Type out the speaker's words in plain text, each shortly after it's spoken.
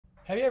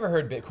Have you ever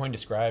heard Bitcoin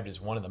described as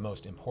one of the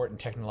most important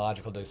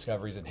technological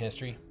discoveries in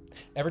history?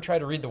 Ever try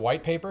to read the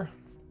white paper?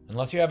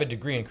 Unless you have a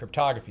degree in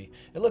cryptography,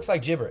 it looks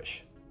like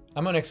gibberish.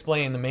 I'm going to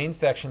explain the main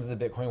sections of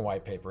the Bitcoin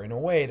white paper in a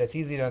way that's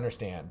easy to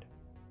understand.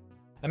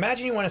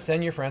 Imagine you want to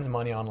send your friends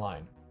money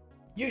online.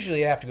 Usually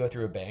you have to go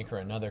through a bank or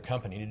another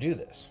company to do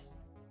this.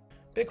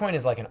 Bitcoin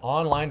is like an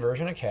online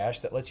version of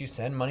cash that lets you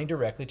send money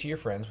directly to your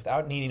friends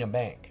without needing a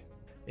bank.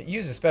 It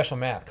uses special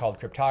math called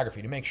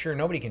cryptography to make sure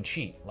nobody can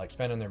cheat, like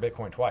spending their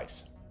Bitcoin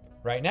twice.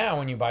 Right now,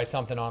 when you buy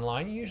something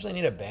online, you usually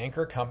need a bank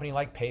or company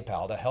like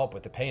PayPal to help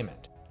with the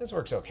payment. This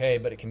works okay,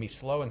 but it can be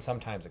slow and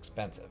sometimes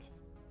expensive.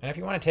 And if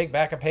you want to take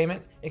back a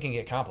payment, it can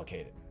get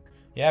complicated.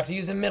 You have to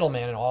use a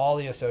middleman and all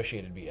the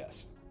associated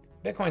BS.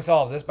 Bitcoin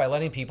solves this by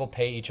letting people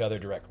pay each other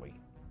directly.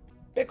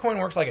 Bitcoin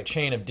works like a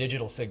chain of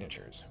digital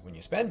signatures. When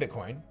you spend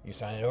Bitcoin, you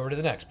sign it over to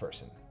the next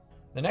person.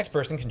 The next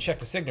person can check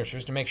the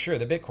signatures to make sure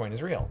the Bitcoin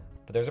is real.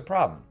 But there's a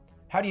problem.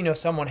 How do you know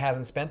someone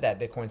hasn't spent that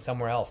Bitcoin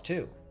somewhere else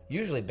too?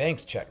 Usually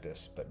banks check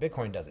this, but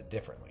Bitcoin does it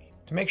differently.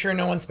 To make sure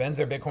no one spends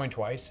their Bitcoin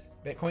twice,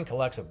 Bitcoin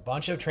collects a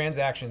bunch of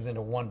transactions into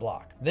one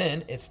block.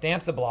 Then it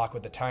stamps the block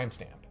with the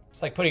timestamp.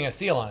 It's like putting a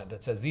seal on it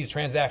that says these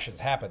transactions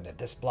happened at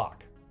this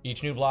block.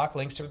 Each new block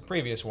links to the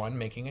previous one,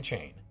 making a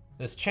chain.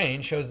 This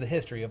chain shows the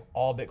history of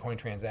all Bitcoin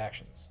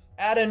transactions.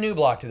 Add a new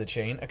block to the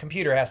chain, a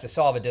computer has to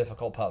solve a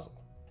difficult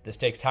puzzle. This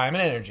takes time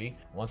and energy.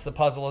 Once the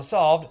puzzle is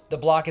solved, the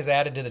block is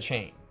added to the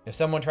chain. If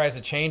someone tries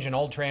to change an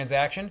old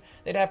transaction,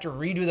 they'd have to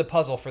redo the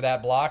puzzle for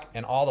that block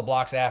and all the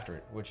blocks after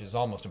it, which is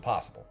almost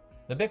impossible.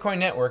 The Bitcoin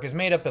network is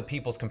made up of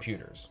people's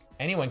computers.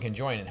 Anyone can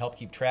join and help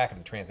keep track of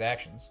the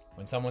transactions.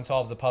 When someone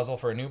solves the puzzle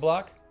for a new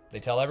block, they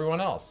tell everyone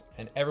else,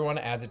 and everyone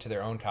adds it to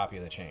their own copy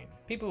of the chain.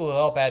 People who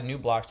help add new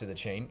blocks to the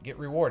chain get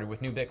rewarded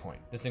with new Bitcoin.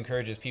 This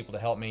encourages people to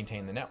help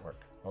maintain the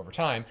network. Over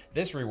time,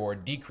 this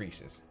reward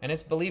decreases, and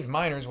it's believed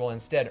miners will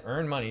instead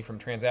earn money from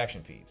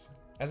transaction fees.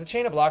 As the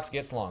chain of blocks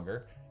gets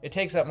longer, it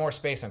takes up more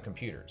space on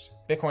computers.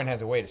 Bitcoin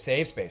has a way to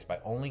save space by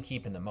only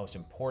keeping the most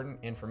important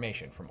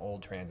information from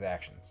old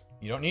transactions.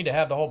 You don't need to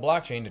have the whole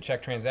blockchain to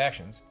check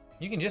transactions.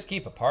 You can just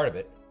keep a part of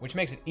it, which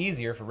makes it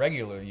easier for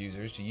regular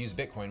users to use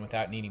Bitcoin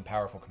without needing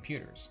powerful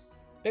computers.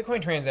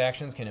 Bitcoin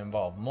transactions can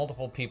involve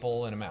multiple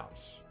people and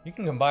amounts. You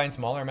can combine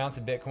smaller amounts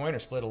of Bitcoin or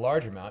split a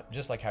large amount,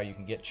 just like how you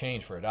can get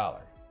change for $1.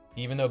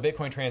 Even though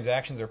Bitcoin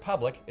transactions are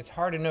public, it's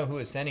hard to know who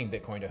is sending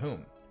Bitcoin to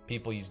whom.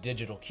 People use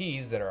digital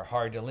keys that are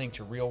hard to link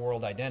to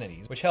real-world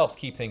identities, which helps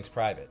keep things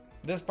private.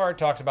 This part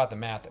talks about the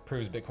math that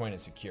proves Bitcoin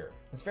is secure.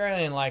 It's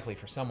very unlikely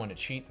for someone to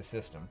cheat the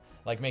system,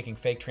 like making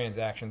fake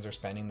transactions or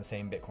spending the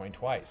same Bitcoin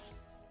twice.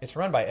 It's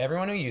run by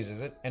everyone who uses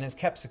it and is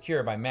kept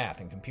secure by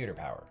math and computer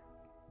power.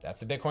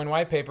 That's the Bitcoin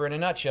white paper in a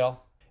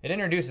nutshell. It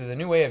introduces a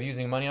new way of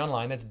using money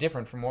online that's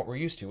different from what we're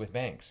used to with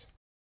banks.